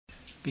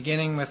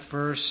beginning with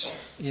verse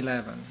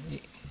 11,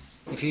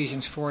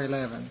 Ephesians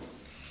 4:11.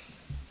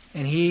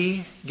 And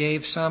he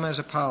gave some as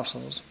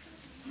apostles,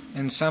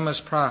 and some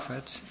as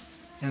prophets,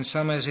 and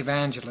some as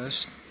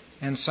evangelists,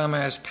 and some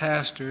as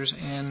pastors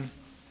and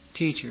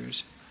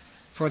teachers,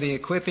 for the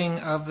equipping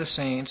of the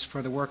saints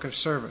for the work of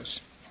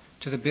service,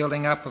 to the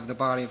building up of the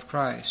body of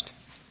Christ,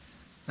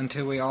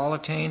 until we all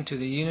attain to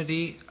the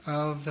unity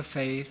of the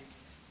faith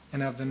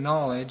and of the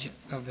knowledge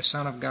of the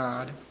Son of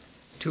God,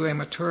 to a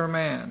mature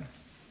man,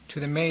 to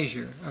the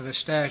measure of the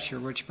stature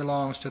which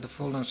belongs to the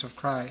fullness of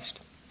Christ.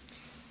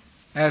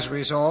 As a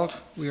result,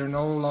 we are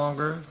no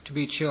longer to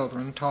be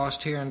children,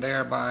 tossed here and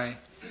there by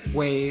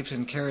waves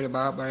and carried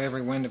about by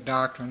every wind of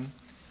doctrine,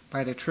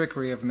 by the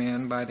trickery of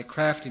men, by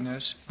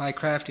craftiness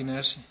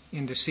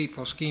in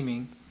deceitful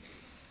scheming.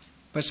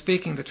 But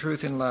speaking the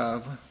truth in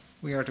love,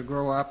 we are to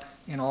grow up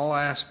in all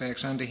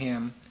aspects unto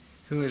him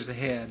who is the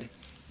head,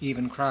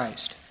 even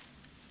Christ,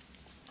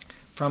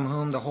 from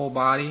whom the whole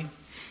body,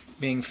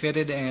 being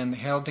fitted and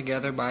held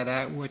together by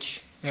that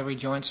which every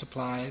joint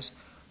supplies,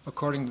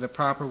 according to the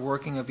proper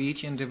working of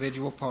each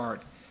individual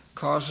part,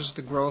 causes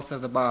the growth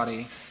of the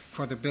body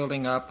for the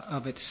building up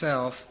of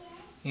itself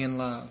in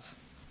love.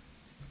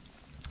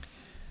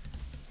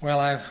 Well,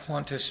 I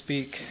want to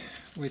speak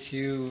with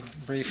you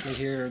briefly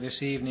here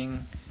this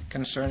evening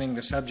concerning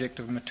the subject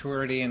of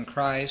maturity in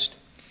Christ.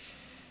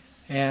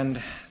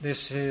 And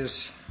this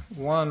is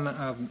one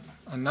of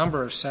a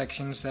number of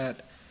sections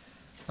that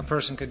a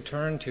person could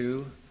turn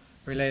to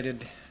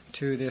related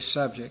to this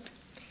subject.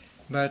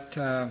 But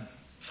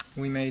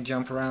we may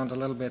jump around a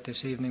little bit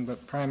this evening,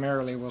 but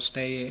primarily we'll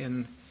stay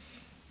in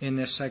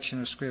this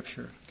section of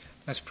Scripture.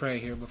 Let's pray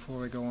here before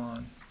we go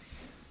on.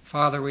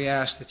 Father, we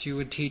ask that you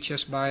would teach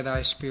us by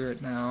thy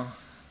Spirit now.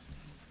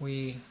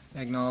 We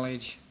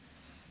acknowledge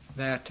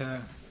that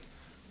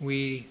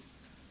we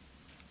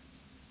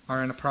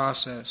are in a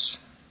process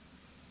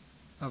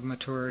of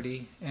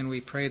maturity, and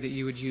we pray that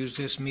you would use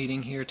this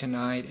meeting here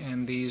tonight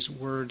and these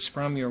words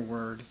from your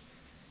word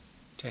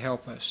to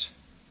help us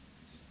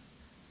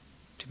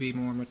to be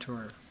more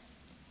mature.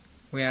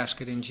 We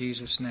ask it in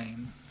Jesus'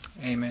 name.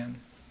 Amen.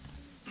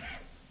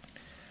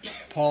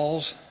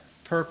 Paul's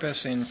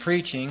purpose in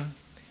preaching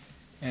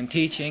and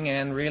teaching,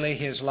 and really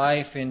his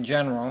life in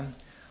general,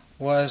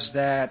 was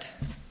that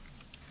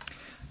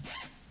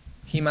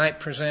he might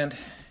present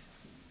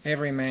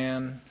every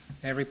man,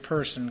 every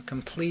person,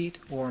 complete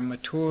or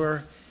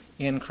mature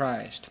in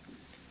Christ.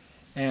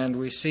 And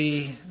we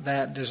see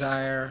that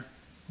desire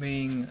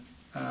being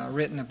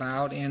written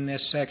about in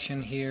this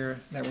section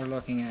here that we're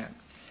looking at.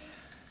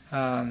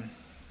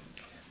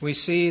 We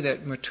see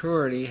that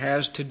maturity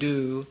has to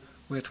do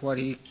with what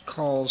he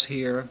calls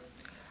here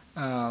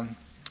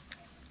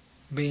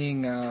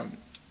being a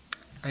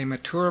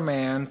mature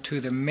man to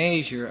the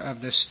measure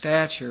of the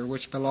stature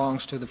which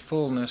belongs to the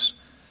fullness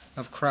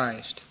of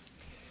Christ.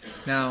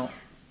 Now,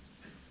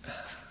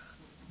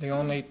 the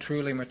only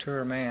truly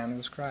mature man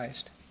was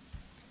Christ.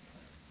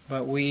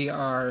 But we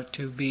are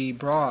to be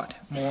brought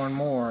more and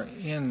more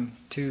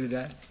into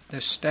the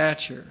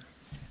stature,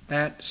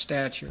 that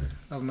stature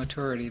of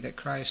maturity that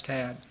Christ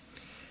had.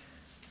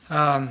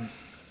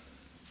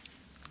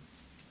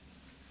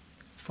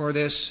 For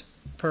this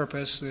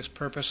purpose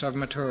of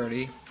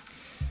maturity,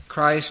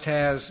 Christ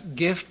has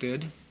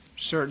gifted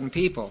certain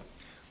people.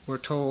 We're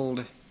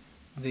told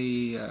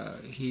he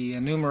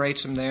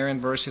enumerates them there in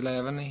verse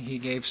 11. He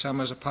gave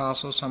some as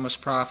apostles, some as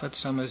prophets,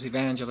 some as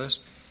evangelists,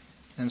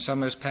 and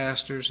some as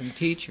pastors and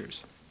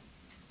teachers.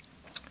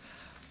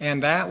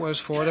 And that was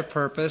for the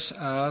purpose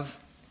of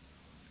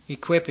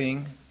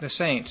equipping the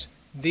saints.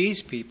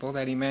 These people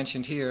that he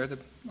mentioned here, the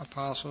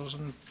apostles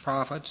and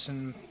prophets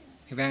and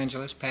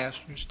evangelists,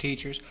 pastors,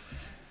 teachers,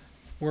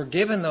 were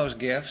given those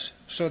gifts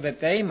so that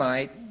they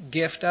might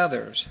gift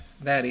others,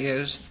 that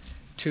is,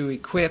 to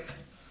equip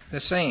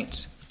the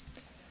saints.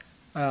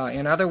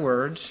 In other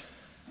words,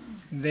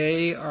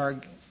 they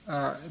are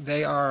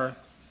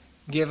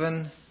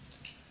given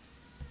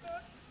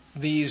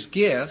these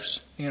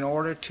gifts in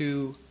order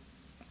to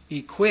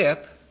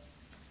equip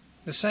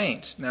the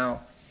saints.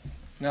 Now,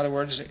 in other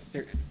words,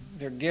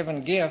 they're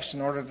given gifts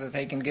in order that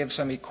they can give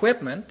some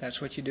equipment. That's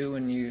what you do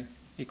when you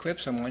equip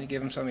someone. You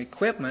give them some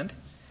equipment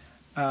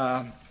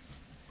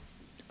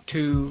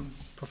to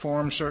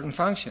perform certain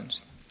functions,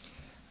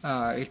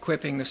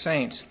 equipping the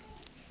saints.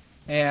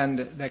 And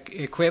the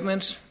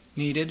equipment's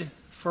needed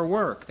for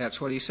work. That's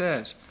what he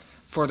says.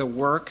 For the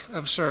work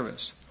of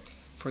service.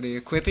 For the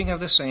equipping of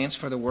the saints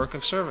for the work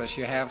of service.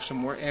 You have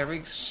some work.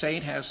 Every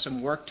saint has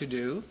some work to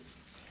do,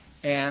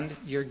 and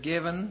you're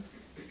given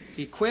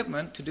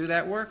equipment to do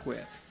that work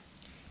with.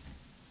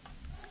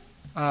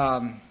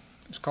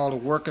 It's called a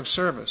work of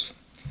service.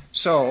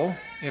 So,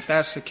 if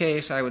that's the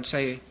case, I would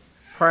say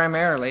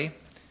primarily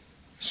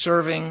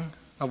serving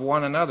of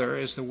one another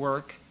is the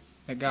work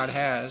that God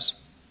has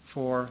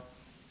for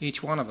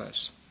each one of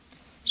us.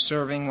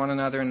 Serving one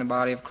another in the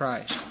body of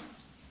Christ.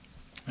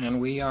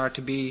 And we are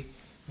to be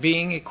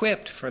being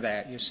equipped for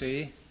that, you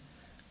see,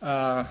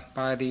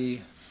 by the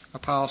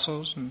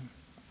apostles and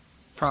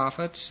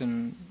prophets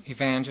and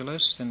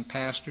evangelists and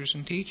pastors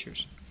and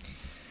teachers.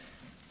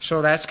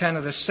 So that's kind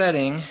of the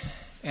setting.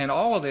 And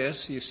all of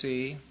this, you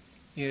see,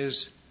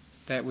 is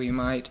that we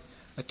might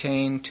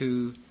attain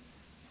to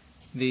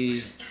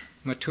the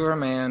mature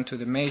man, to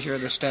the measure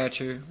of the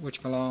stature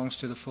which belongs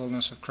to the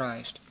fullness of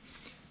Christ.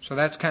 So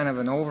that's kind of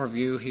an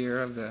overview here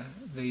of the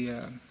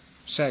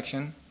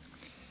section.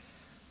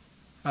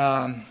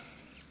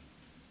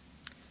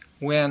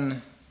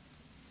 When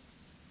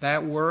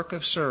that work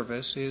of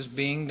service is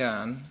being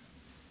done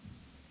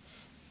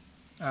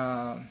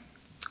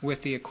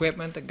with the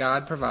equipment that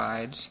God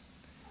provides,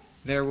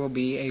 there will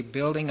be a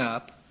building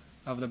up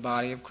of the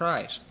body of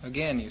Christ.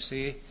 Again, you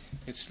see,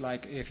 it's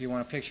like, if you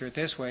want to picture it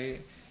this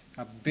way,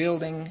 a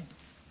building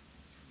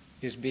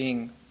is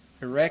being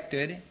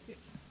erected,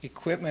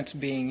 equipment's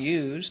being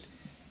used,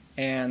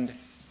 and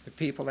the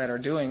people that are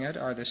doing it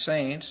are the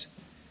saints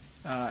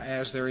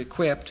as they're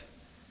equipped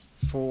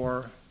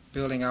for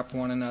building up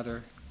one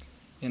another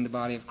in the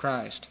body of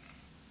Christ.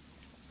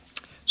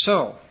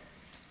 So,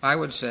 I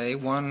would say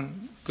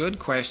one good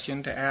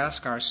question to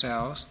ask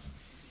ourselves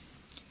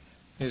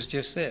is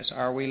just this: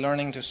 are we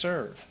learning to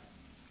serve?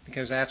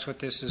 Because that's what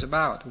this is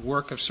about, the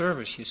work of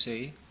service, you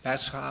see.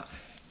 That's how,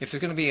 if there's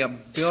going to be a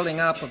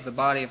building up of the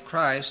body of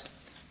Christ,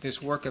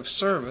 this work of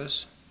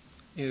service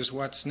is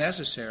what's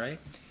necessary.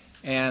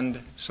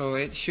 And so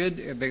it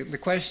should, the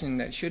question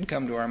that should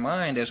come to our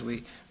mind as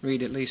we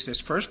read at least this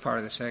first part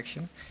of the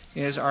section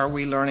is, are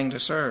we learning to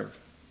serve?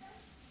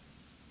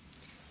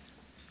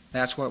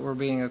 That's what we're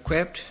being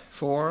equipped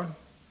for,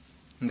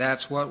 and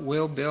that's what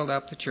will build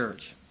up the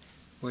church,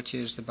 which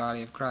is the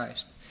body of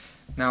Christ.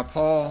 Now,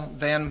 Paul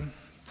then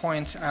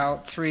points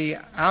out three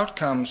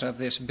outcomes of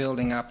this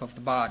building up of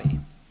the body.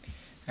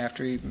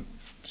 After he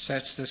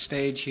sets the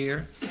stage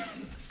here,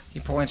 he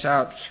points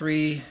out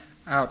three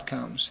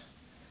outcomes.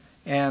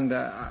 And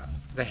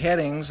the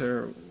headings,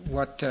 or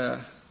what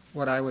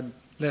I would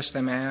list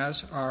them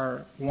as,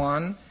 are: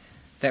 1,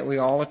 that we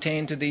all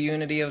attain to the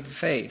unity of the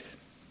faith;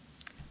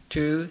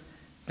 2,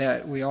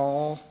 that we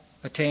all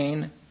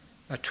attain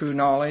a true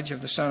knowledge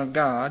of the Son of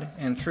God;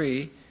 and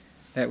 3,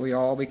 that we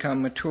all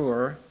become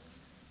mature,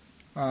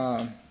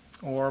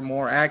 or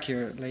more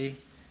accurately,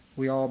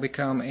 we all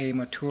become a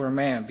mature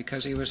man,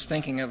 because he was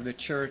thinking of the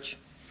church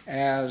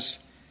as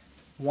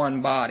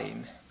one body,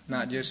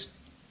 not just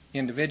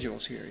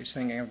individuals here. He's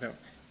thinking of the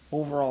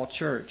overall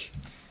church,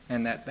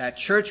 and that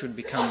church would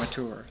become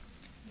mature.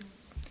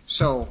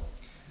 So,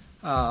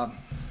 under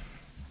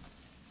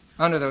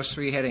those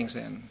three headings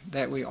then,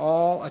 that we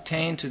all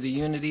attain to the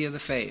unity of the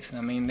faith.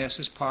 I mean, this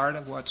is part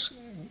of what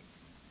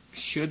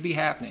should be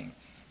happening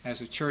as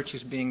the church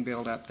is being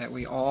built up, that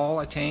we all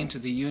attain to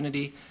the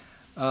unity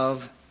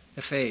of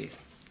the faith.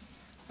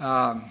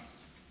 That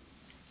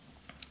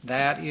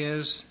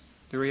is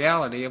the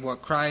reality of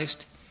what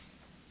Christ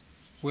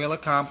will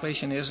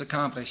accomplish and is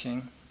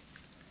accomplishing,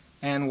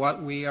 and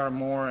what we are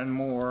more and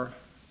more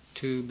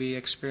to be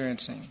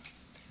experiencing.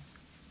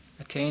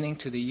 Attaining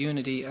to the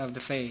unity of the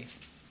faith.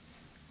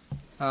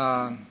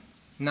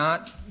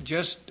 Not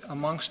just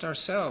amongst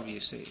ourselves,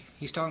 you see.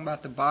 He's talking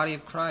about the body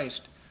of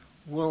Christ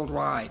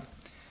worldwide,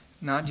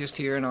 not just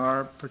here in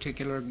our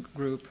particular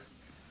group,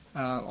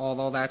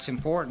 although that's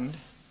important,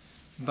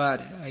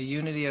 but a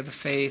unity of the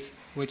faith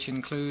which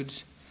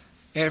includes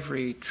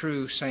every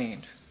true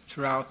saint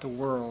throughout the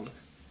world.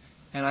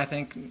 And I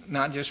think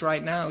not just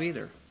right now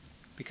either,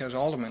 because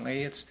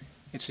ultimately it's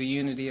a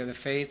unity of the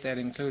faith that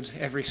includes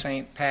every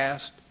saint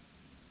past,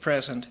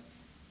 present,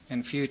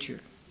 and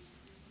future.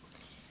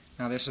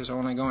 Now, this is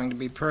only going to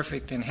be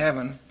perfect in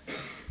heaven,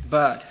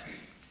 but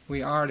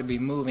we are to be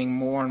moving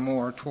more and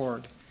more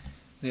toward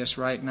this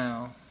right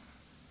now,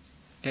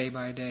 day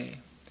by day,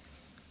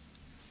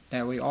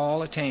 that we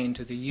all attain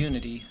to the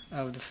unity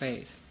of the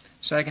faith.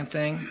 Second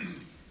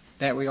thing,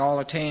 that we all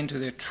attain to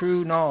the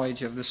true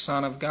knowledge of the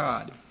Son of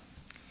God.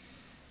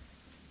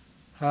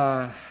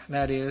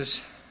 That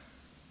is,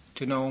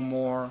 to know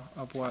more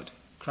of what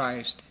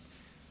Christ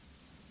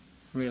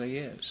really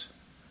is,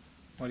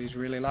 what he's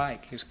really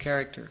like, his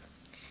character,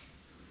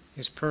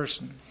 his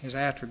person, his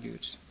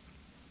attributes.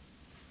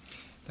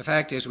 The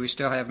fact is, we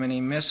still have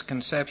many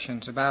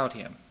misconceptions about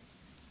him.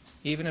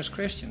 Even as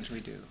Christians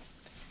we do.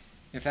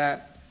 If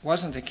that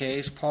wasn't the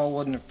case, Paul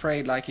wouldn't have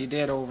prayed like he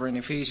did over in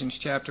Ephesians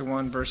chapter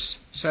 1, verse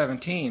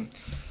 17.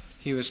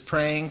 He was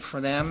praying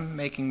for them,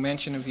 making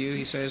mention of you.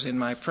 He says, in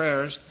my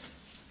prayers,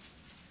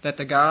 that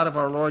the God of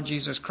our Lord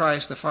Jesus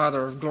Christ, the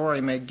Father of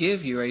glory, may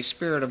give you a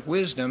spirit of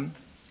wisdom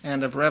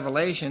and of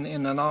revelation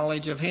in the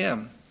knowledge of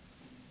him.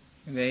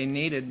 They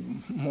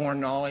needed more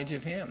knowledge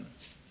of him.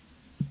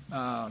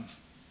 And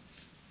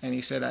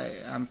he said,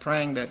 I'm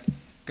praying that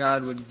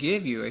God would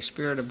give you a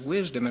spirit of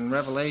wisdom and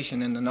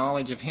revelation in the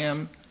knowledge of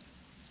him.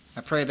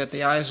 I pray that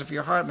the eyes of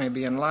your heart may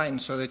be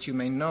enlightened, so that you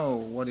may know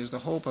what is the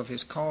hope of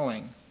his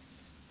calling,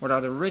 what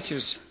are the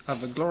riches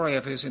of the glory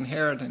of his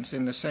inheritance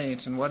in the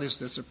saints, and what is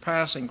the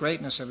surpassing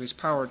greatness of his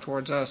power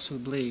towards us who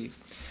believe.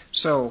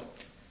 So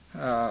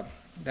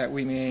that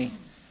we may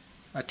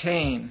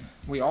attain,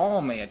 we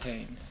all may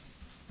attain,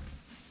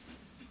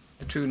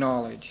 the true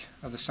knowledge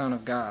of the Son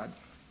of God.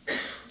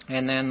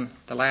 And then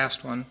the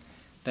last one,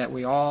 that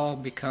we all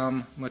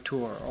become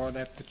mature, or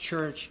that the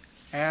church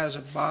as a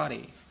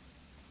body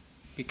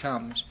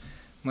becomes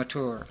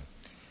mature.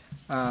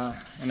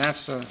 And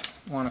that's the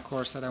one, of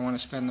course, that I want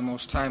to spend the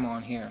most time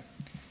on here.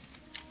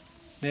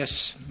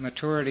 This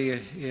maturity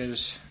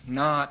is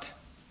not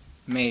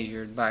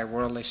measured by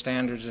worldly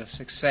standards of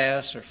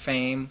success or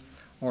fame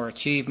or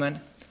achievement,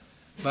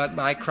 but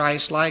by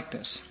Christ's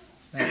likeness.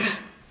 That's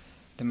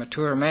the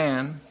mature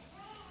man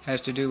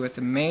has to do with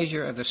the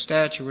measure of the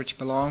stature which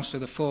belongs to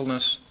the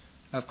fullness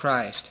of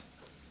Christ.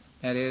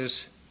 That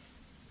is,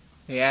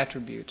 the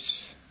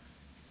attributes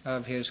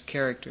of his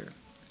character.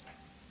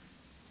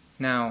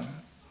 Now,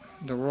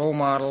 the role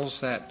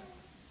models that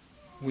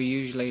we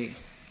usually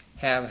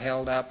have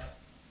held up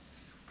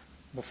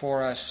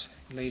before us,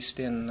 at least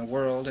in the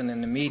world and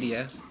in the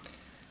media,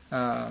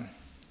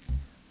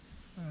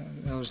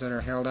 those that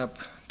are held up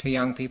to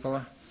young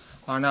people,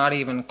 are not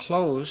even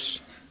close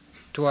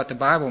to what the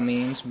Bible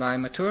means by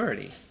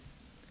maturity.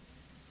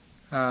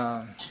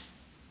 Well,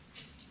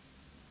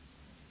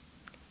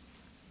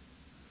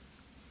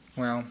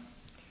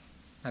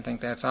 I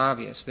think that's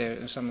obvious.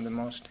 They're some of the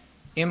most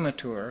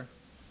immature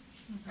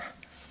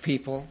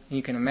people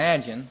you can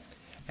imagine,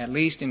 at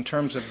least in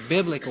terms of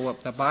biblical,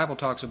 what the Bible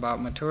talks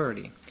about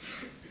maturity.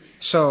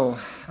 So,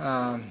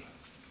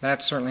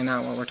 that's certainly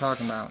not what we're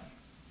talking about.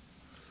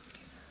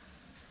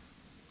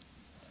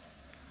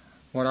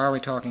 What are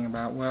we talking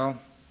about? Well,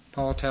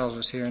 Paul tells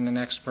us here in the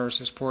next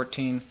verses,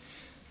 14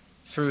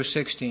 through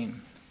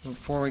 16.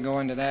 Before we go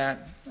into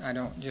that,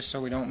 just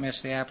so we don't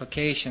miss the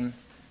application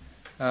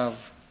of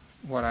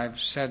what I've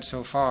said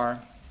so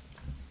far,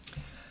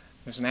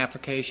 there's an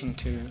application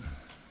to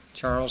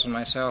Charles and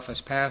myself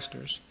as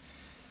pastors.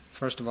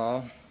 First of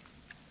all,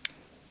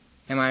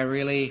 am I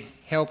really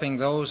helping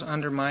those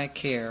under my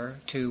care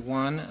to,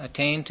 1,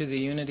 attain to the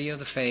unity of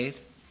the faith,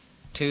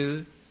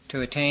 2, to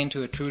attain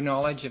to a true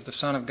knowledge of the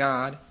Son of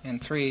God, and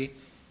 3,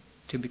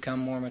 to become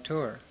more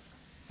mature?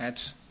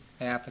 That's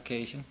the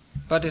application.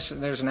 But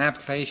there's an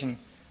application,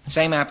 the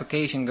same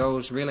application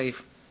goes really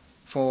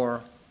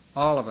for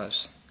all of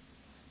us,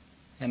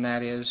 and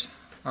that is,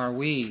 are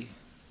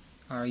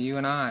you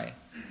and I,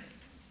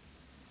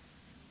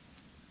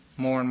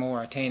 more and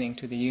more attaining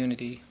to the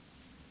unity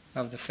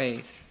of the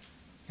faith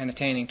and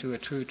attaining to a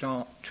true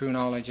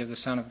knowledge of the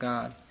Son of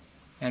God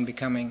and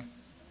becoming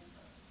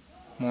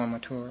more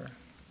mature?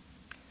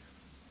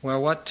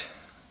 Well, what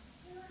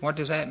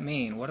does that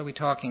mean? What are we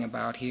talking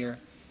about here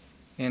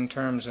in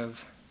terms of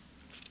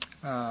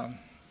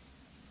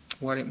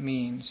what it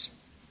means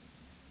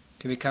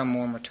to become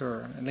more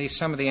mature? At least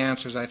some of the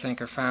answers, I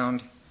think, are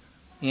found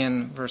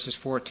in verses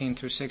 14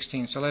 through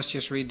 16. So let's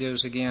just read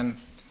those again.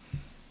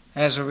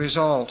 As a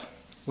result,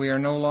 we are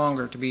no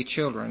longer to be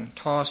children,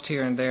 tossed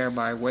here and there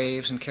by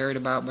waves and carried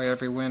about by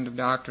every wind of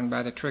doctrine,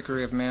 by the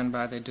trickery of men,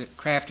 by the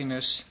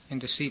craftiness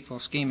and deceitful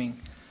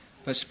scheming.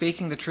 But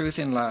speaking the truth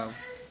in love,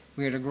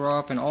 we are to grow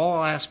up in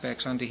all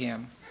aspects unto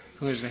him,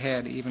 who is the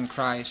head, even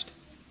Christ,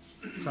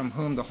 from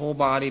whom the whole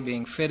body,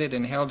 being fitted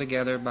and held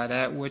together by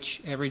that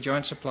which every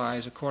joint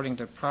supplies, according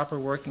to the proper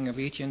working of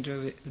each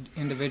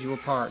individual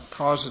part,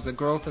 causes the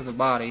growth of the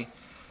body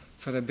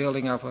for the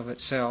building up of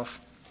itself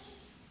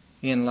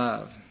in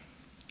love.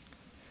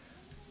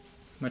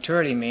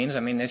 Maturity means,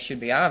 this should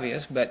be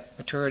obvious, but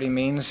maturity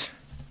means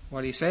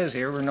what he says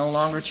here, we're no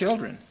longer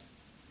children.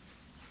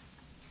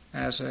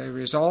 As a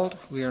result,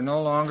 we are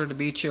no longer to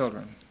be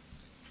children.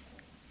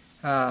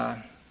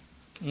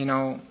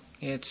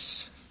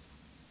 It's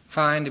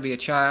fine to be a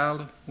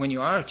child when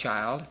you are a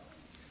child,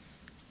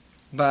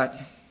 but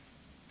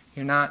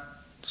you're not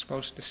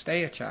supposed to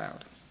stay a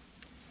child.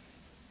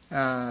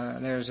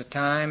 There's a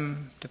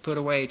time to put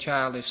away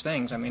childish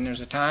things.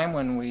 There's a time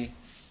when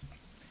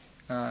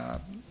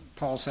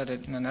Paul said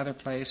it in another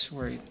place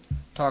where he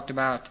talked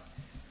about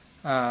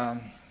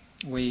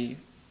we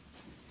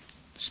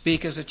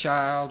speak as a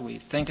child, we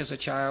think as a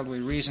child, we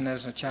reason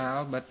as a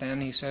child, but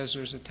then he says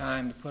there's a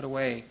time to put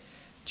away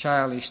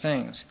childish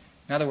things.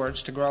 In other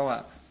words, to grow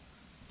up.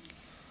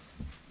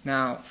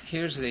 Now,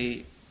 here's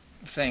the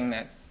thing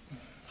that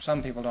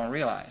some people don't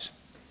realize,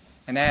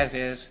 and that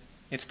is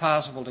it's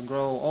possible to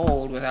grow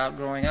old without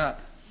growing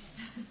up.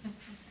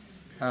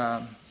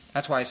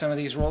 That's why some of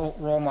these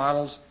role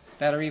models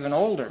that are even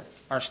older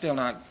are still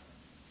not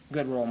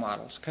good role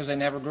models, because they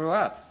never grew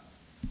up.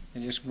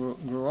 They just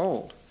grew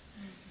old.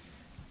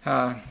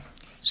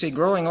 See,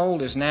 growing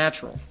old is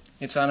natural.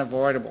 It's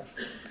unavoidable.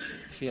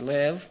 If you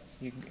live,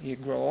 you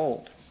grow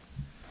old.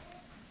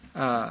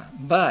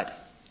 But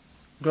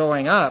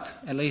growing up,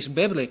 at least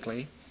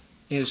biblically,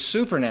 is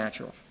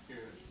supernatural.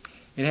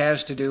 It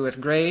has to do with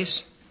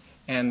grace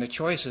and the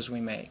choices we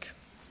make.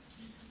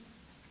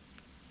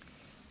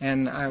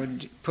 And I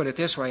would put it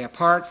this way,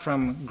 apart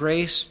from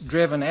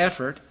grace-driven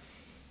effort,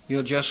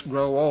 you'll just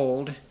grow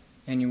old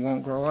and you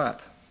won't grow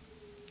up.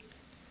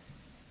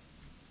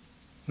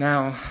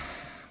 Now,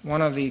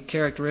 one of the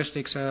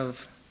characteristics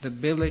of the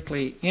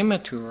biblically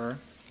immature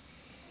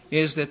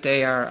is that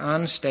they are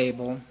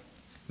unstable,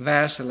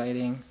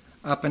 vacillating,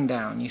 up and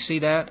down. You see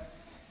that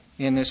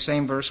in this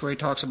same verse where he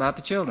talks about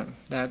the children,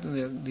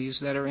 these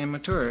that are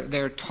immature.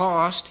 They're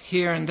tossed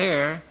here and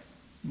there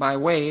by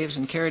waves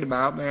and carried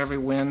about by every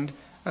wind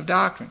of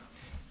doctrine.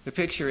 The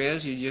picture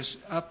is you're just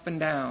up and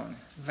down,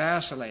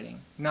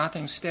 vacillating,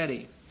 nothing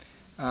steady,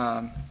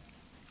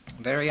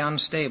 very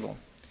unstable,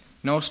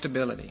 no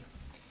stability.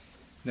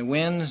 The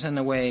winds and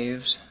the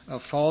waves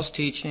of false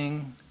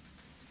teaching,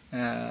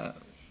 current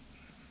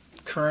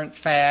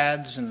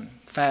fads and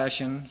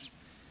fashions,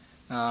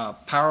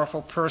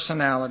 powerful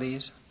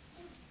personalities,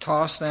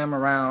 toss them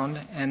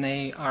around, and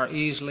they are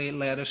easily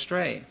led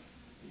astray.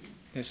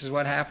 This is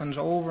what happens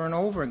over and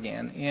over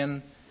again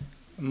in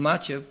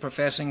much of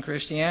professing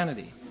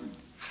Christianity.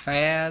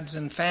 Fads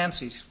and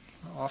fancies,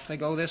 off they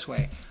go this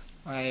way.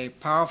 A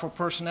powerful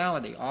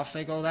personality, off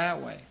they go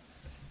that way.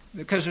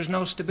 Because there's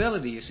no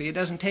stability, you see. It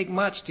doesn't take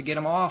much to get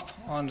them off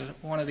onto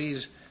one of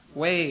these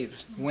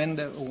waves, wind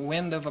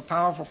of a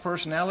powerful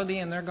personality,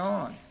 and they're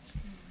gone.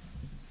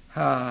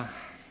 Some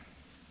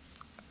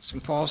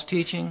false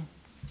teaching,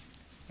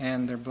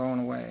 and they're blown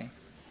away.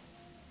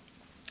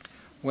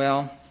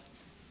 Well,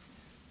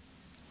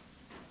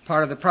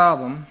 part of the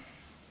problem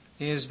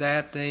is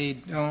that they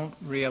don't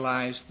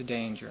realize the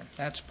danger.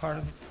 That's part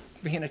of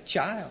being a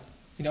child.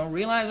 You don't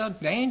realize how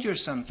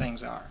dangerous some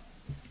things are.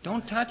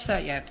 Don't touch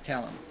that, you have to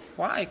tell them.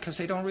 Why? Because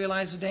they don't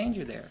realize the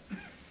danger there.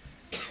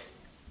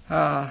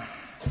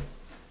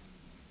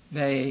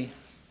 They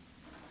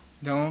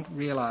don't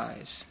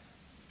realize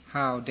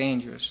how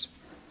dangerous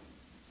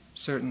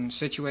certain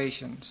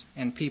situations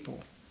and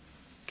people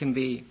can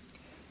be.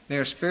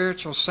 Their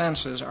spiritual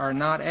senses are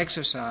not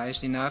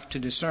exercised enough to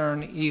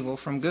discern evil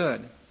from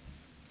good.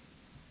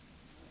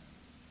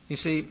 You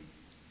see,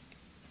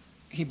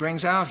 he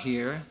brings out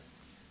here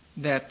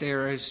that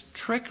there is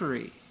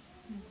trickery,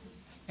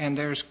 and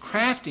there's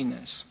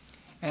craftiness,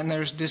 and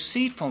there's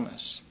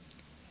deceitfulness.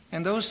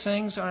 And those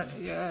things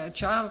a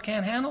child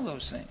can't handle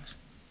those things.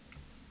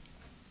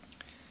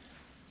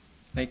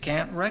 They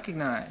can't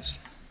recognize.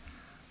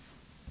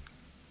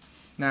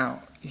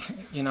 Now,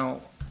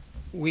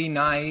 we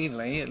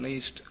naively, at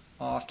least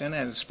often,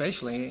 and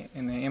especially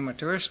in the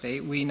immature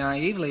state, we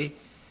naively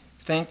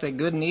think that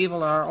good and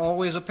evil are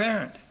always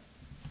apparent.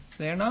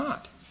 They're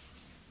not.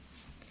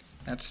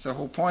 That's the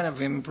whole point of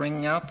him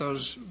bringing out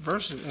those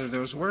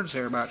those words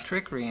there about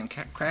trickery and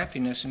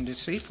craftiness and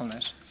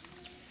deceitfulness.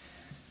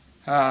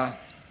 A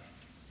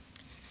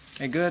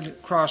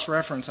good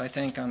cross-reference, I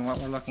think, on what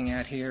we're looking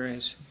at here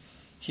is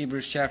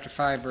Hebrews chapter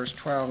 5, verse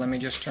 12. Let me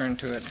just turn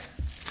to it.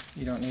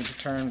 You don't need to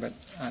turn, but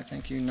I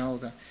think you know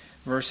the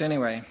verse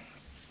anyway.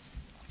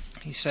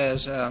 He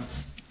says,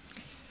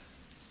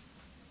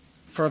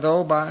 "For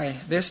though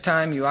by this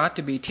time you ought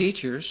to be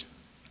teachers,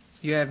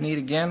 you have need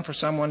again for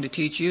someone to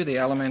teach you the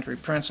elementary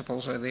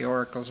principles of the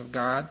oracles of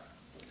God,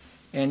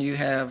 and you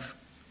have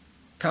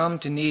come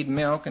to need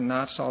milk and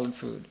not solid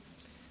food.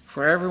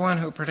 For everyone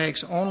who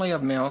partakes only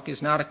of milk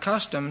is not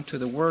accustomed to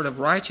the word of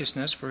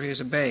righteousness, for he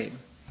is a babe."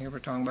 Here we're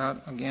talking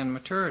about, again,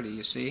 maturity,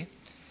 you see.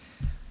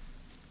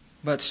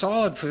 "But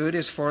solid food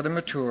is for the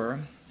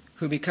mature,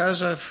 who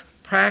because of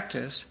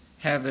practice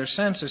have their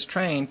senses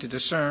trained to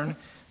discern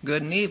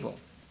good and evil."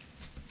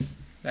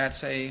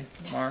 That's a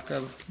mark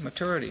of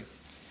maturity.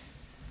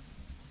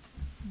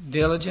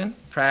 Diligent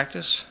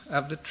practice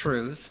of the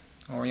truth,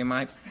 or you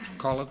might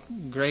call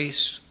it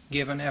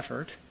grace-given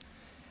effort,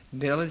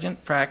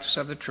 diligent practice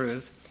of the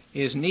truth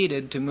is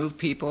needed to move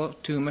people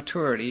to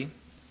maturity,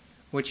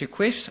 which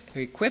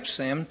equips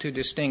them to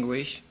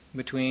distinguish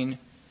between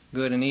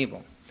good and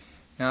evil.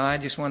 Now, I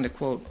just wanted to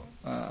quote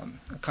a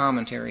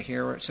commentary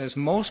here where it says,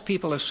 "Most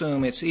people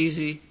assume it's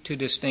easy to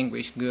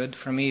distinguish good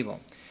from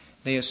evil.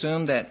 They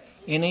assume that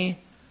any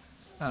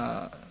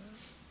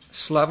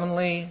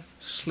slovenly,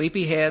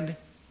 sleepy head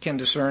can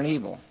discern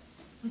evil.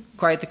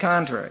 Quite the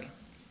contrary.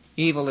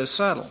 Evil is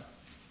subtle.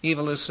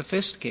 Evil is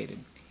sophisticated.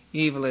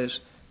 Evil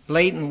is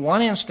blatant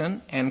one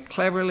instant and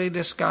cleverly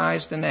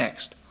disguised the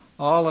next,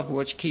 all of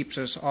which keeps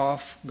us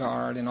off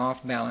guard and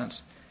off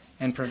balance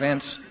and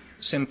prevents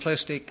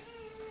simplistic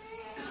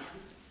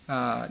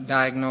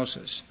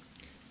diagnosis."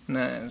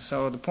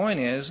 So the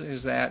point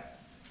is that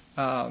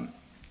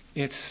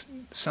it's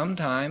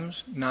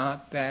sometimes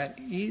not that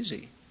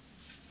easy.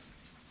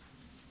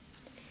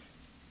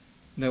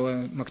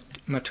 The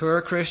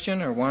mature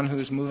Christian, or one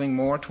who's moving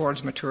more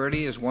towards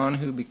maturity, is one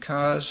who,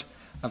 because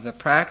of the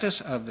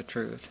practice of the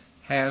truth,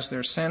 has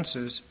their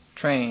senses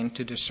trained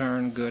to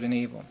discern good and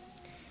evil.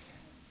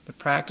 The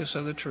practice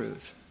of the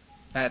truth,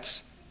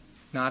 that's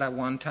not a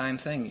one-time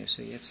thing, you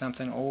see. It's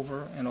something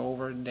over and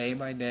over, day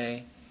by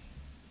day.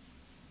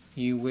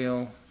 You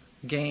will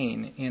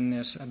gain in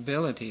this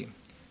ability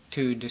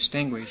to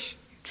distinguish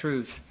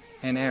truth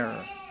and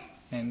error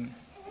and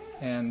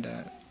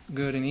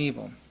good and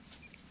evil.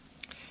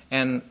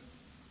 And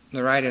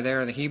the writer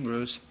there of the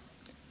Hebrews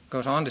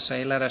goes on to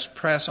say, let us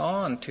press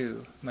on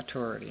to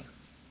maturity.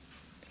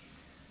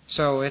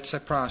 So it's a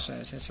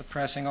process. It's a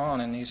pressing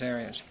on in these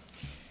areas.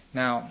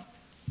 Now,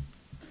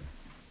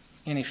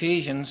 in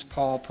Ephesians,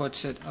 Paul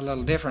puts it a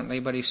little differently,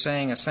 but he's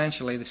saying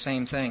essentially the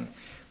same thing.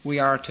 we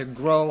are to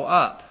grow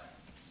up.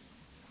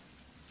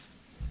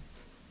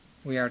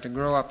 We are to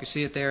grow up. You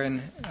see it there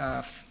in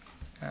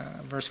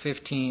verse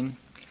 15.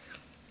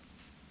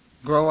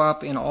 Grow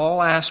up in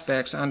all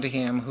aspects unto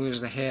him who is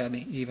the head,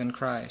 even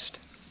Christ.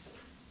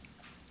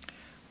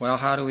 Well,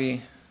 how do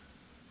we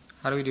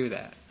do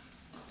that?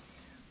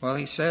 Well,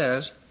 he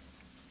says,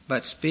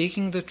 but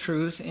speaking the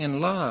truth in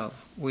love,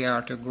 we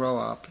are to grow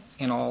up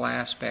in all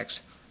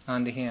aspects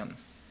unto him.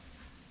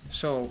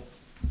 So,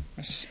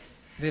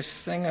 this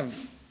thing of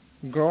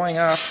growing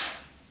up,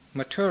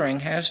 maturing,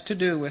 has to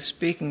do with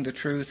speaking the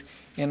truth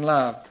in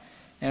love.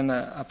 And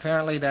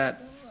apparently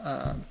that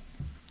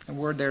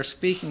word there,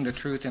 speaking the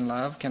truth in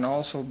love, can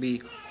also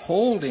be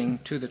holding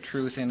to the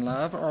truth in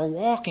love or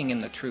walking in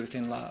the truth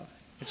in love.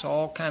 It's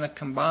all kind of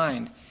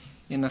combined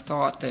in the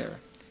thought there.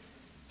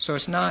 So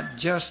it's not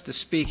just the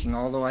speaking,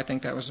 although I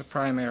think that was the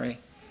primary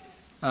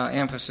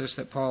emphasis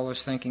that Paul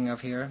was thinking of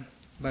here,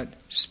 but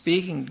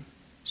speaking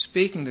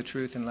the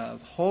truth in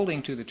love,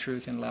 holding to the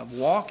truth in love,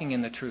 walking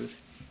in the truth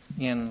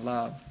in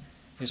love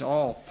is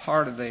all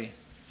part of the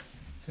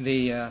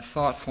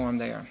thought form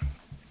there.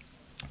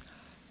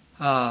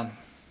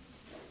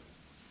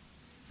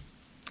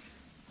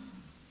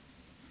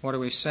 What are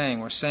we saying?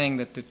 We're saying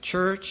that the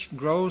church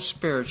grows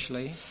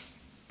spiritually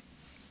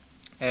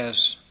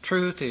as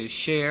truth is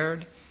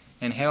shared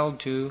and held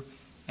to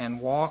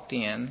and walked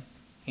in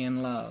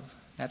love.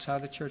 That's how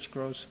the church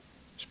grows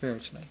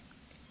spiritually.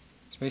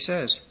 So he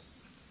says,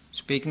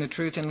 speaking the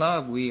truth in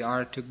love, we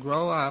are to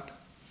grow up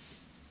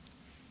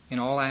in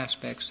all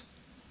aspects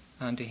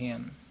unto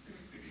him.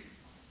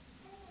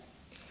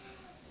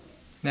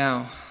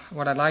 Now,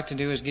 what I'd like to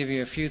do is give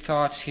you a few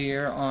thoughts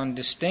here on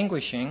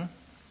distinguishing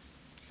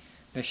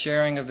the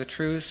sharing of the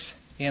truth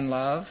in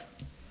love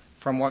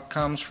from what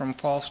comes from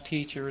false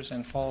teachers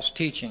and false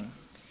teaching,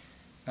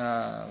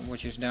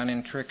 which is done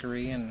in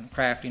trickery and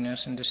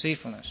craftiness and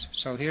deceitfulness.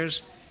 So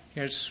here's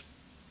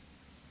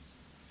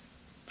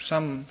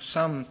some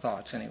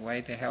thoughts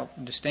anyway to help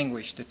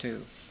distinguish the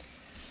two.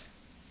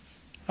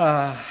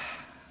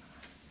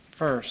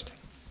 First,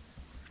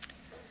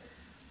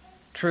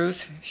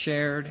 truth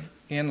shared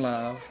in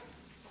love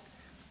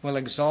will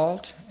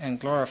exalt and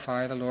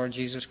glorify the Lord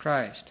Jesus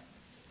Christ.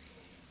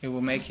 It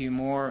will make you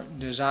more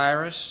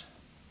desirous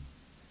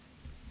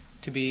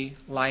to be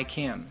like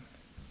him,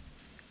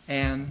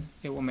 and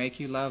it will make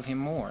you love him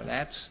more.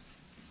 That's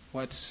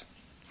what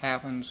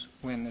happens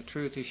when the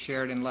truth is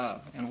shared in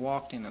love and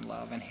walked in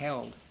love and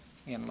held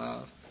in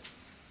love.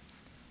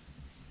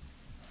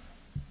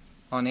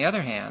 On the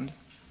other hand,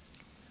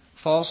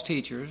 false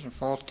teachers or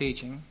false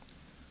teaching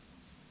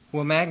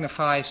will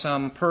magnify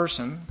some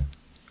person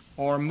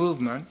or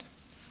movement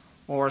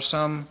or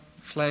some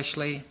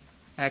fleshly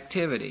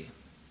activity.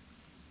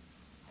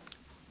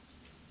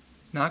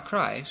 Not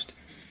Christ,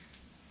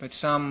 but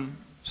some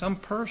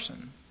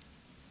person.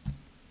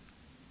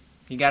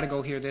 You got to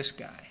go hear this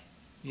guy.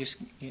 If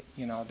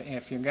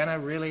you're going to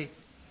really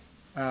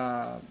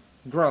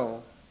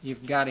grow,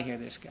 you've got to hear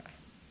this guy.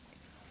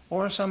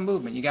 Or some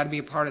movement. You got to be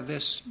a part of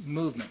this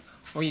movement.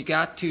 Or you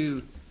got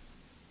to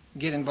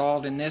get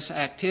involved in this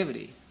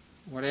activity,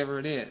 whatever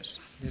it is.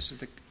 This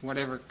is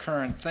whatever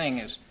current thing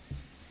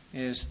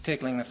is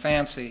tickling the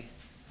fancy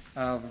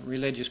of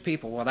religious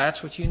people. Well,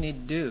 that's what you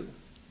need to do.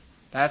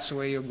 That's the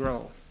way you'll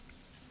grow.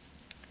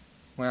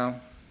 Well,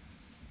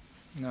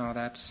 no,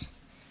 that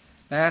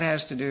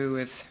has to do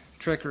with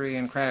trickery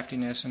and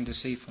craftiness and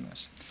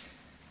deceitfulness.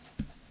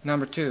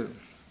 Number 2,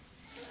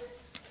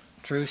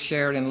 truth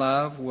shared in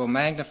love will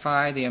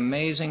magnify the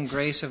amazing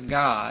grace of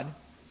God,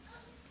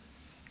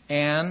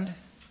 and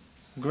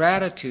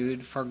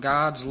gratitude for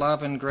God's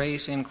love and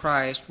grace in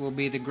Christ will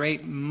be the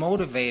great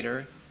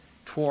motivator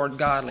toward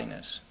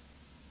godliness.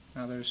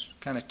 Now, there's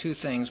kind of two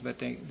things, but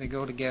they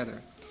go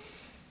together.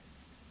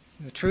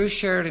 The truth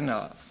shared in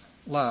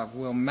love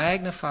will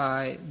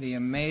magnify the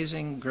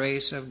amazing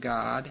grace of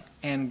God,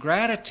 and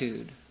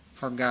gratitude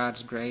for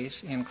God's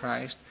grace in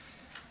Christ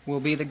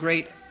will be the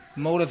great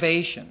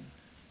motivation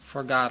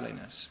for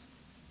godliness.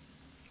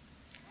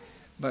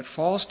 But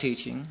false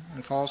teaching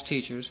and false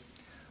teachers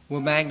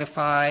will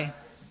magnify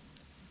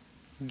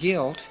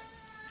guilt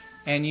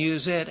and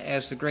use it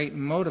as the great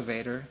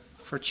motivator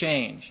for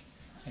change.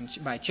 And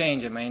by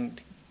change, I mean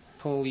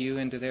pull you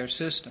into their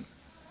system.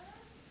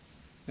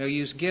 They'll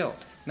use guilt,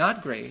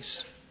 not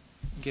grace,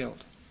 guilt.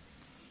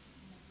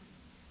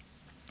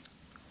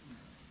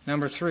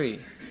 Number 3,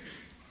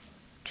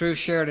 truth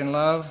shared in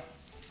love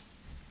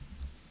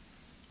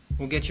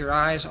will get our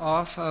eyes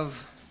off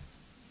of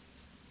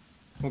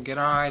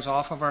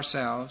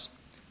ourselves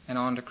and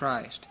onto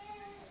Christ.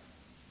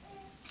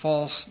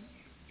 False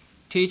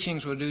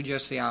teachings will do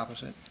just the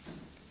opposite.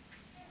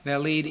 They'll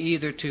lead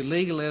either to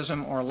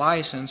legalism or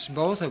license,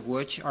 both of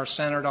which are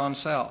centered on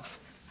self.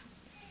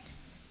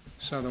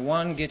 So the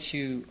one gets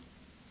you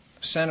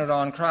centered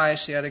on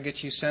Christ, the other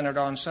gets you centered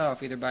on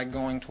self, either by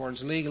going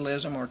towards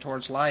legalism or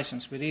towards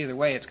license. But either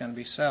way, it's going to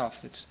be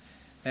self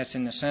that's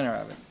in the center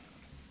of it.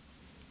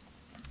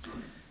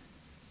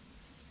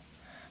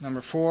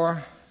 Number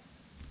 4,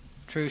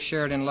 truth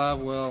shared in love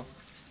will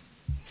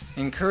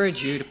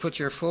encourage you to put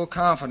your full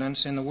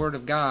confidence in the Word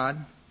of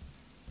God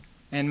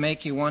and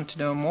make you want to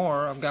know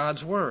more of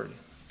God's Word.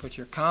 Put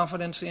your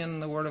confidence in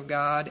the Word of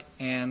God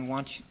and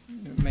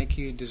make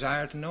you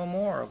desire to know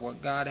more of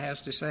what God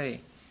has to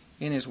say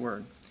in His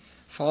Word.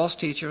 False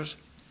teachers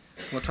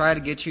will try to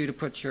get you to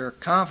put your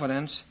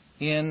confidence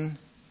in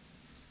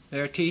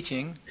their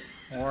teaching,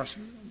 or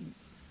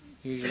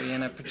usually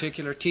in a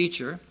particular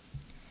teacher,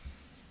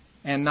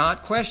 and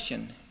not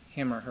question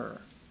him or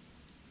her.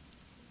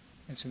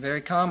 It's a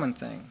very common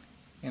thing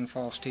in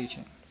false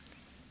teaching.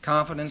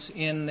 Confidence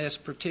in this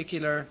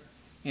particular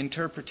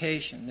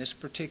interpretation, this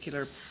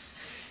particular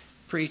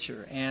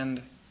preacher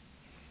and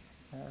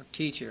or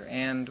teacher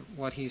and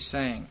what he's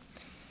saying.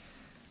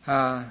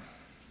 False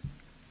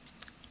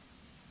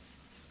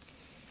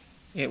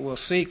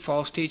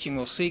teaching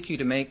will seek you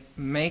to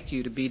make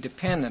you to be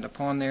dependent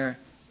upon their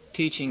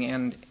teaching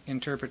and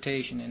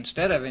interpretation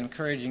instead of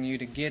encouraging you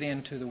to get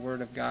into the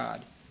Word of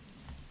God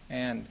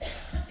and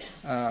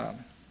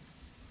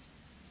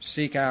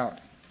seek out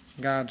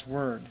God's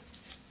Word.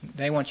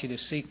 They want you to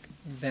seek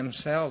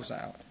themselves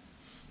out,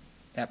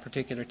 that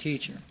particular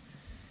teacher.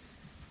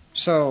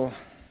 So,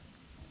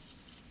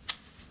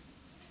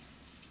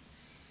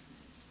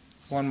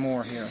 one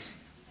more here.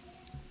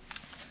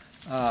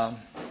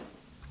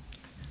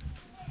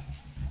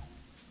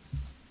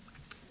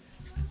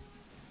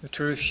 The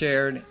truth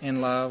shared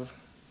in love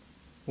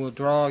will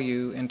draw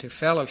you into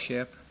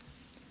fellowship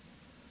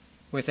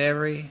with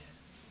every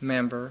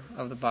member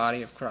of the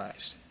body of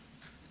Christ.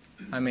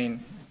 I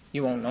mean,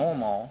 you won't know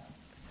them all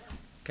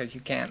because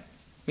you can't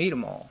meet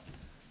them all.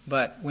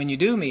 But when you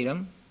do meet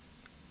them,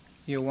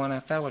 you'll want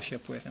to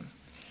fellowship with them.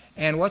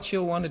 And what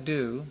you'll want to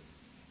do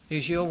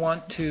is you'll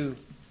want to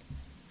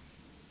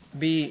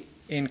be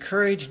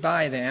encouraged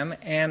by them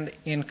and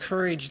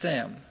encourage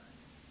them.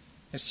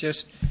 It's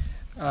just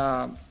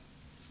the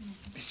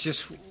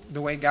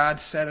way God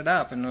set it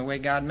up and the way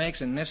God makes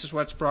it. And this is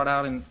what's brought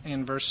out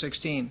in verse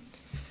 16.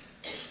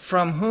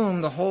 From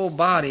whom the whole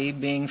body,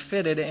 being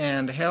fitted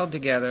and held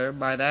together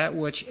by that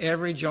which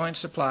every joint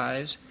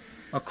supplies,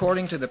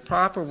 according to the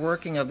proper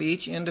working of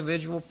each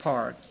individual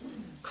part,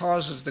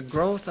 causes the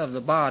growth of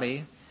the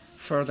body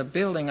for the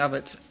building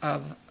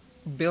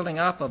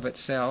up of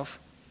itself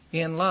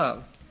in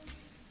love.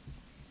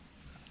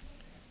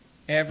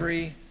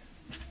 Every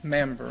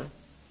member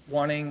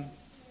wanting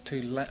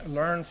to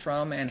learn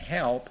from and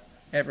help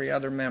every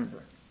other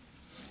member.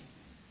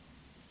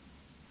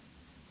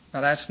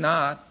 Now that's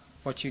not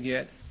what you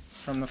get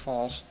from the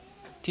false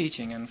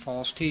teaching and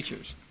false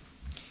teachers.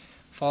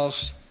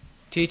 False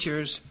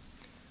teachers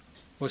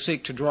will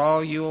seek to draw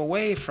you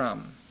away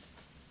from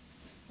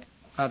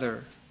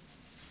other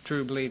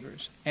true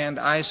believers and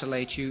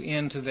isolate you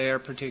into their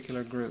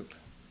particular group.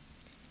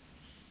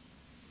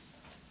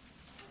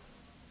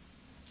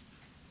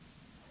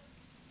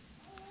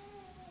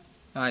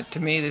 To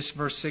me, this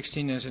verse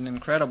 16 is an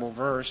incredible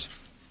verse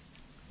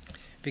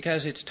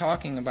because it's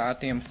talking about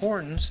the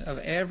importance of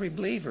every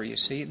believer, you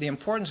see, the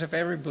importance of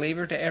every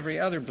believer to every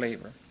other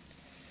believer.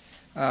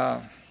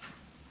 I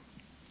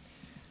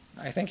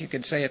think you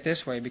could say it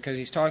this way because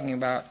he's talking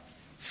about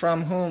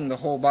from whom the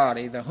whole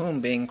body, the whom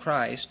being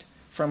Christ,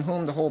 from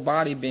whom the whole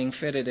body being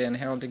fitted and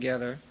held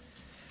together,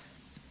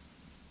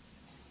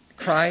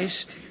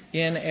 Christ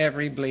in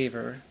every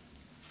believer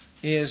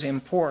is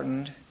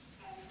important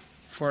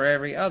for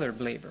every other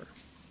believer.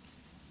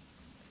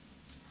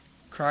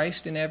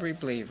 Christ in every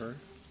believer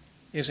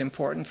is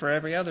important for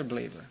every other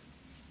believer.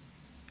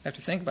 You have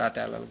to think about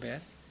that a little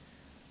bit.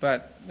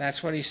 But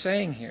that's what he's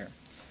saying here.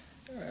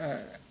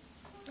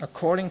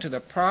 According to the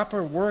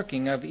proper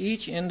working of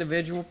each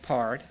individual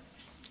part,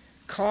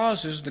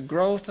 causes the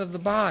growth of the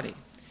body.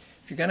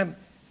 If you're going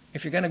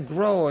to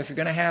grow, if you're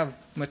going to have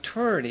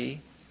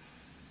maturity,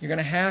 you're going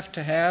to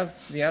have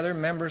the other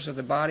members of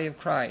the body of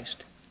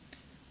Christ.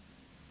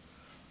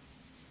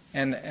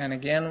 And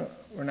again,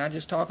 we're not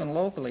just talking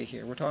locally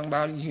here. We're talking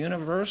about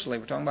universally.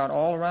 We're talking about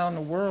all around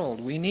the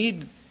world. We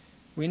need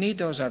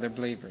those other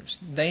believers.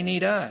 They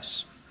need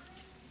us.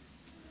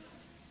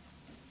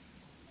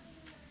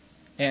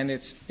 And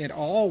it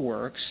all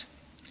works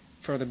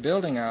for the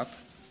building up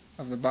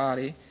of the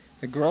body,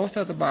 the growth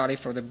of the body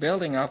for the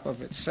building up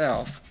of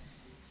itself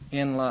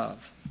in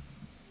love.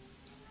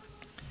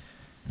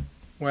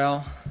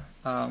 Well,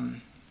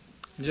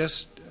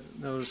 just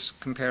those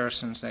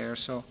comparisons there.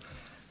 So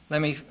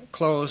let me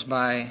close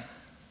by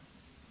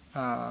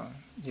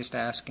just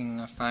asking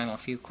a final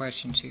few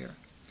questions here.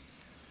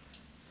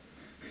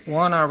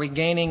 One, are we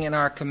gaining in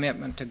our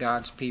commitment to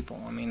God's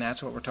people? I mean,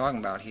 that's what we're talking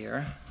about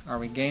here. Are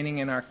we gaining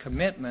in our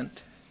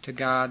commitment to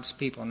God's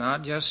people?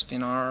 Not just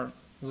in our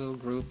little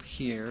group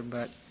here,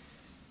 but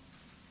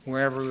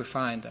wherever we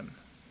find them.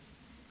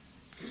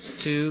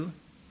 Two,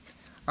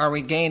 are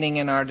we gaining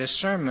in our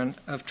discernment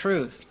of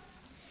truth?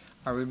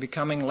 Are we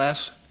becoming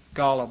less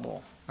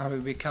gullible? Are we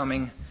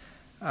becoming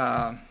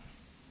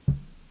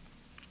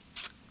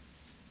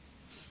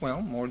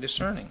more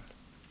discerning?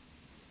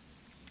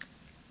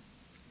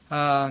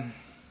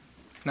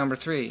 Number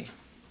three,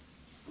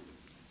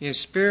 is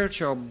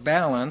spiritual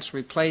balance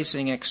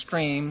replacing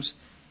extremes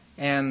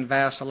and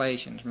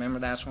vacillations. Remember,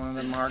 that's one of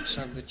the marks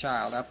of the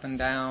child. Up and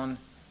down,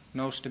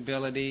 no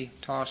stability,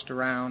 tossed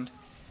around.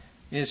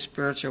 Is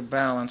spiritual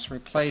balance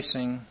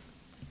replacing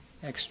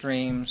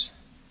extremes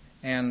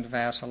and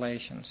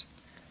vacillations?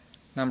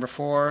 Number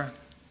 4,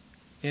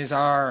 is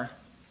our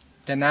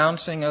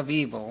denouncing of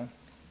evil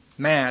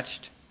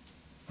matched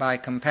by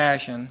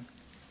compassion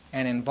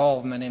and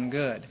involvement in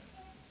good?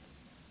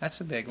 That's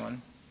a big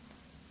one,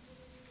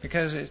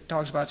 because it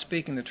talks about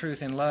speaking the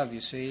truth in love,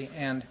 you see,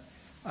 and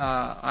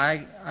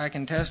I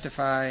can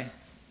testify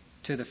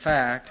to the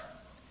fact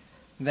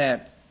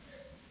that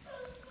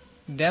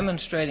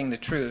demonstrating the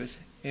truth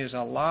is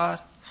a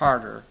lot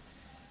harder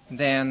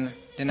than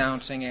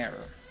denouncing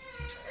error.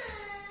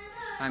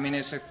 I mean,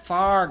 it's a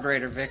far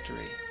greater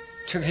victory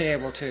to be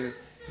able to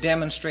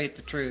demonstrate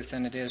the truth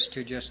than it is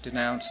to just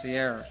denounce the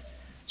error.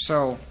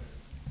 So,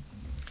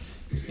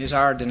 is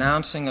our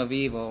denouncing of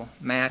evil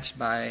matched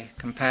by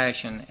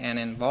compassion and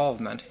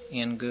involvement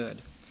in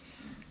good?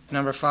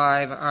 Number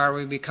 5, are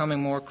we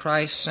becoming more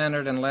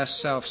Christ-centered and less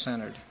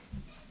self-centered?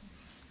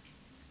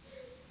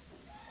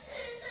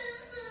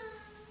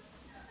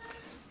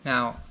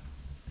 Now,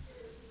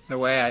 the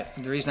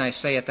reason I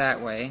say it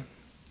that way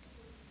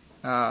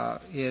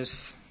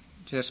is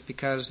just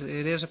because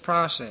it is a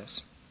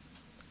process.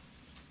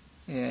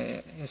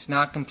 It's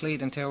not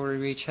complete until we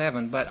reach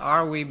heaven. But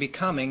are we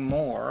becoming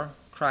more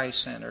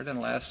Christ-centered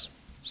and less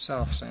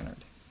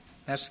self-centered?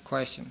 That's the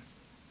question.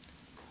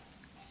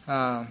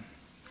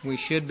 We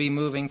should be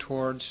moving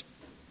towards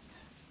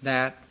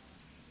that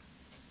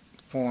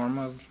form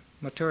of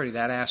maturity,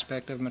 that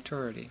aspect of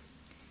maturity.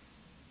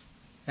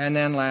 And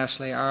then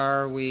lastly,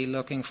 are we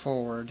looking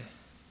forward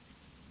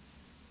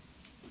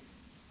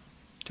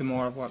to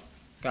more of what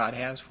God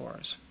has for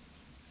us?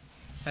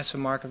 That's the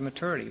mark of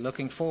maturity,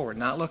 looking forward,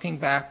 not looking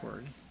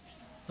backward,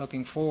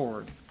 looking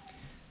forward.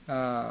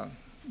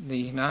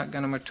 Not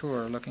going to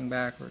mature looking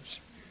backwards.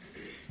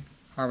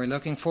 Are we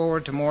looking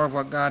forward to more of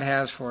what God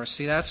has for us?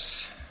 See,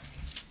 that's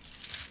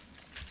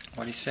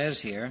what he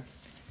says here.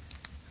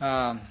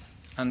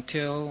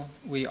 Until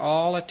we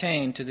all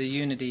attain to the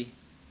unity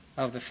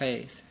of the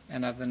faith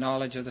and of the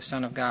knowledge of the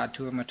Son of God,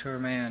 to a mature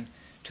man,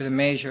 to the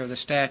measure of the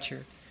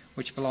stature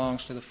which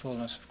belongs to the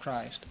fullness of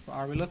Christ.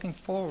 Are we looking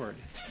forward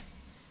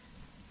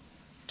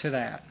to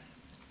that?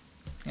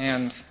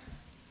 And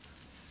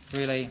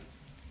really,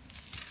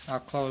 I'll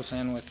close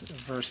then with a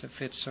verse that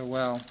fits so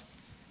well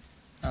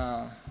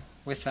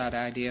with that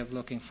idea of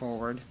looking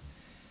forward.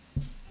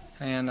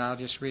 And I'll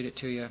just read it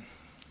to you.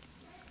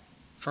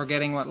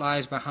 Forgetting what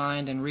lies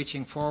behind and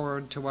reaching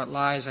forward to what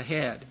lies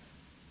ahead,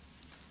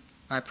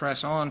 I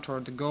press on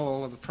toward the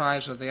goal of the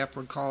prize of the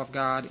upward call of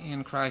God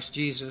in Christ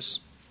Jesus.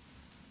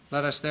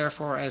 Let us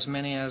therefore, as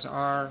many as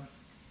are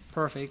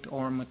perfect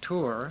or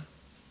mature,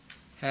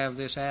 have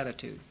this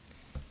attitude.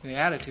 The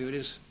attitude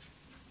is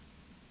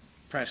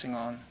pressing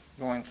on,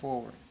 going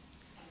forward,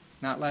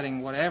 not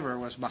letting whatever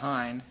was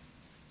behind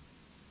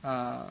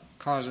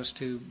cause us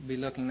to be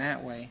looking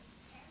that way,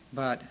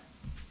 but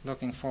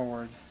looking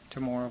forward to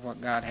more of what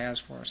God has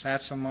for us.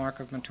 That's a mark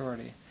of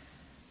maturity.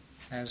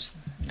 As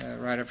the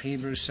writer of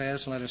Hebrews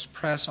says, let us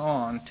press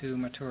on to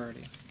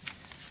maturity.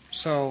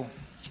 So,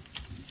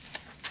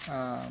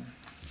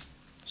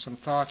 some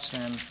thoughts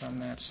then from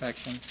that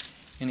section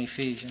in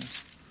Ephesians.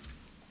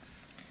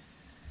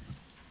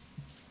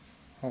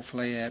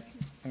 Hopefully it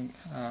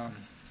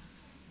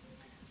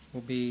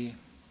will be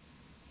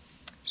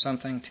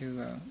something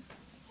to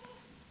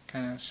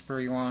kind of spur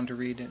you on to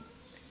read it,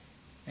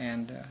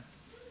 and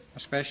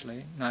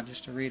especially not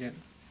just to read it,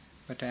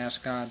 but to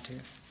ask God to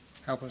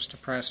help us to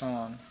press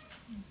on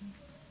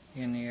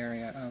in the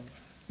area of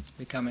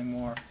becoming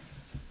more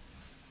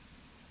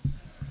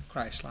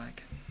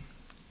Christ-like.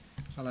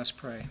 Well, let's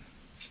pray.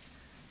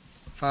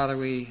 Father,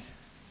 we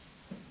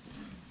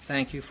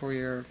thank you for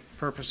your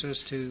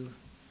purposes to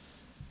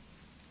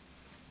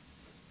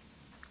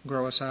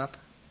grow us up,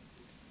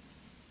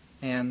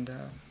 and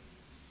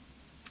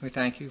we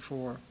thank you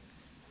for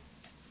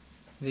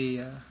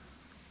the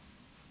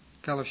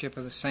fellowship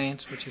of the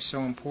saints, which is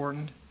so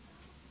important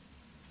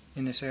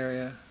in this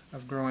area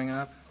of growing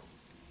up.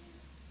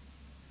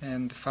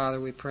 And Father,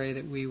 we pray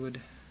that we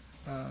would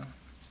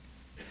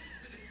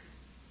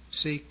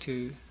seek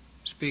to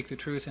speak the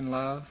truth in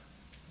love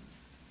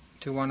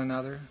to one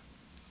another.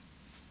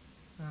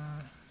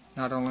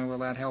 Not only will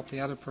that help the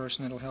other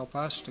person, it'll help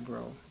us to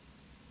grow.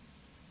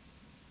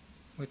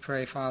 We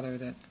pray, Father,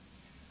 that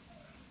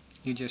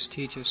you just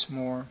teach us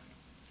more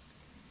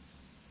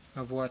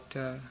of what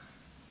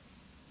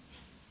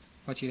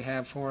you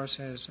have for us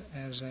as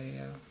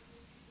a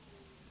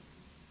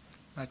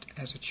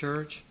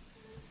church,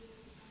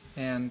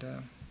 and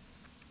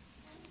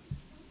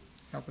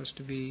help us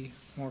to be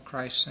more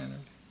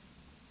Christ-centered.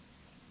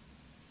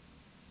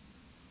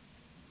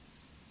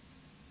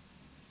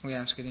 We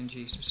ask it in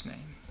Jesus'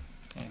 name.